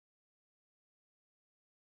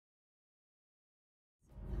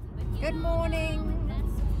Good morning.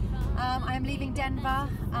 I'm leaving Denver.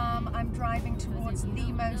 I'm driving towards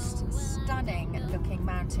the most stunning looking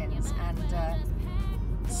mountains and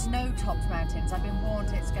snow-topped mountains. I've been warned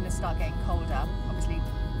it's going to start getting colder. Obviously,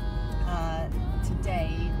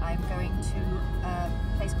 today I'm going to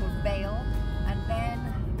a place called Vail, and then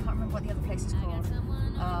I can't remember what the other place is called.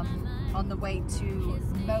 On the way to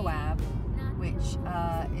Moab, which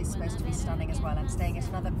is supposed to be stunning as well. I'm staying at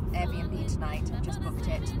another Airbnb tonight. I've just booked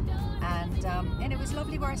it, and it was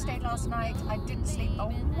lovely where I stayed last night. I didn't sleep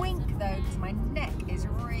a wink though because my neck is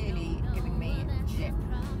really giving me jip.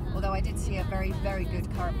 Although I did see a very, very good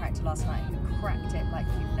chiropractor last night who cracked it like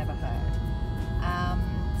you've never heard.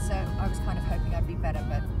 So I was kind of hoping I'd be better,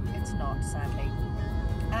 but it's not, sadly.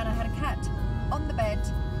 And I had a cat on the bed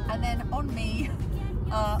and then on me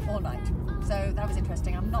all night. So that was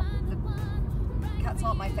interesting. Cats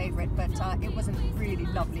aren't my favourite, but it was a really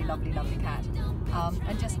lovely, lovely, lovely cat,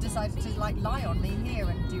 and just decided to like lie on me here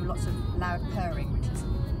and do lots of loud purring, which is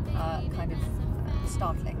kind of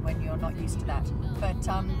startling when you're not used to that.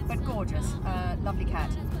 But gorgeous, lovely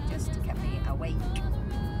cat, just kept me awake.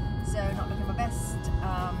 So not looking my best.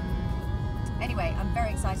 Anyway, I'm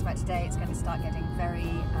very excited about today. It's going to start getting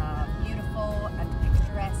very beautiful and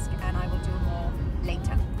picturesque, and I will do more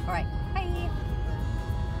later. All right, bye.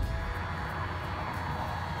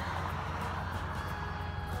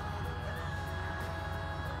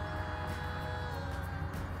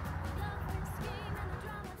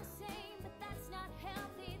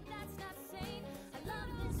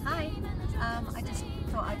 Hi, I just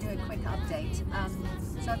thought I'd do a quick update.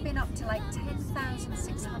 So I've been up to like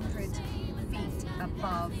 10,600 feet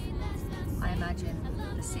above, I imagine,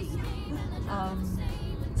 the sea.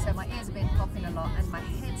 So my ears have been popping a lot and my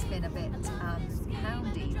head's been a bit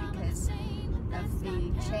poundy because of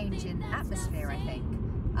the change in atmosphere, I think.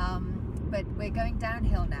 But we're going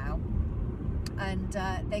downhill now, and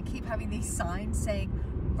they keep having these signs saying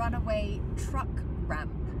runaway truck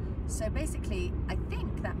ramp. So basically, I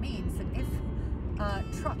think that means that if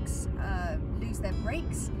trucks lose their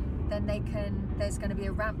brakes, then there's going to be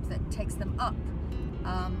a ramp that takes them up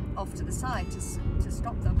off to the side to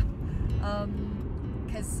stop them.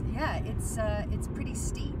 Because yeah, it's pretty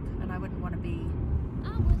steep, and I wouldn't want to be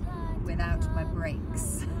without my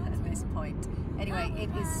brakes at this point. Anyway, it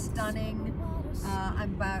is stunning.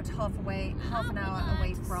 I'm about half an hour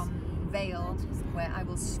away from Vail, where I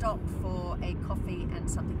will stop for a coffee and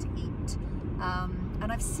something to eat.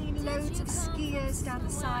 And I've seen loads of skiers down the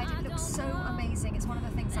side. It looks so amazing. It's one of the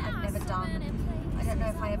things that I've never done. I don't know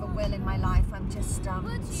if I ever will in my life. I'm just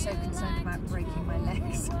so concerned about breaking my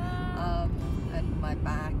legs and my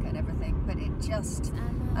back and everything. But it just,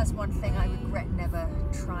 that's one thing I regret never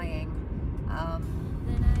trying.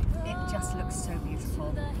 It just looks so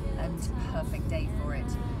beautiful and perfect day for it.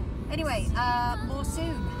 Anyway, more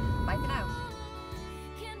soon. Bye for now.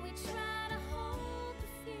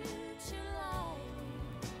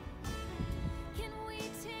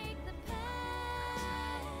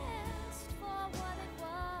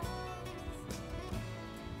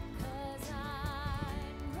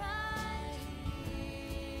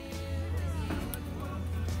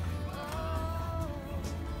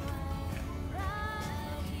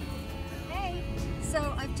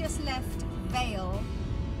 So I've just left Vail.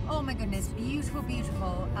 Oh my goodness, beautiful,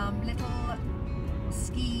 beautiful little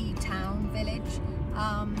ski town village,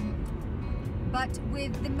 but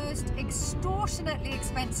with the most extortionately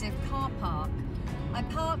expensive car park. I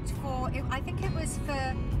parked for, I think it was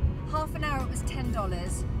for half an hour it was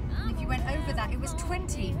 $10, and if you went over that it was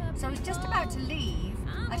 $20. So I was just about to leave.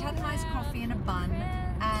 I'd had a nice coffee and a bun,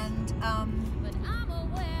 and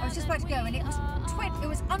I was just about to go, and it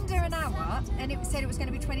was under an hour, and it said it was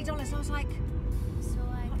going to be $20. I was like,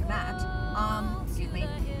 not bad. Excuse me.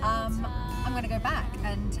 I'm going to go back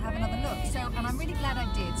and have another look. So, and I'm really glad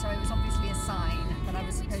I did. So it was obviously a sign that I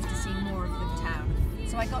was supposed to see more of the town.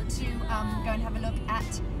 So I got to go and have a look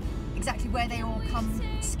at exactly where they all come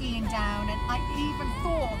skiing down, and I even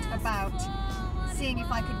thought about seeing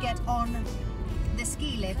if I could get on the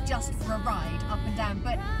ski lift just for a ride up and down.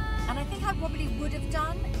 And I think I probably would have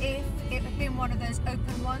done if it had been one of those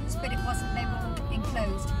open ones, but it wasn't. They were all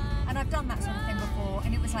enclosed. And I've done that sort of thing before,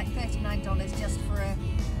 and it was like $39 just for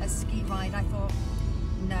a ski ride. I thought,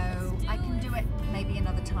 no, I can do it maybe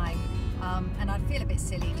another time. And I'd feel a bit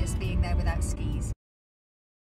silly just being there without skis.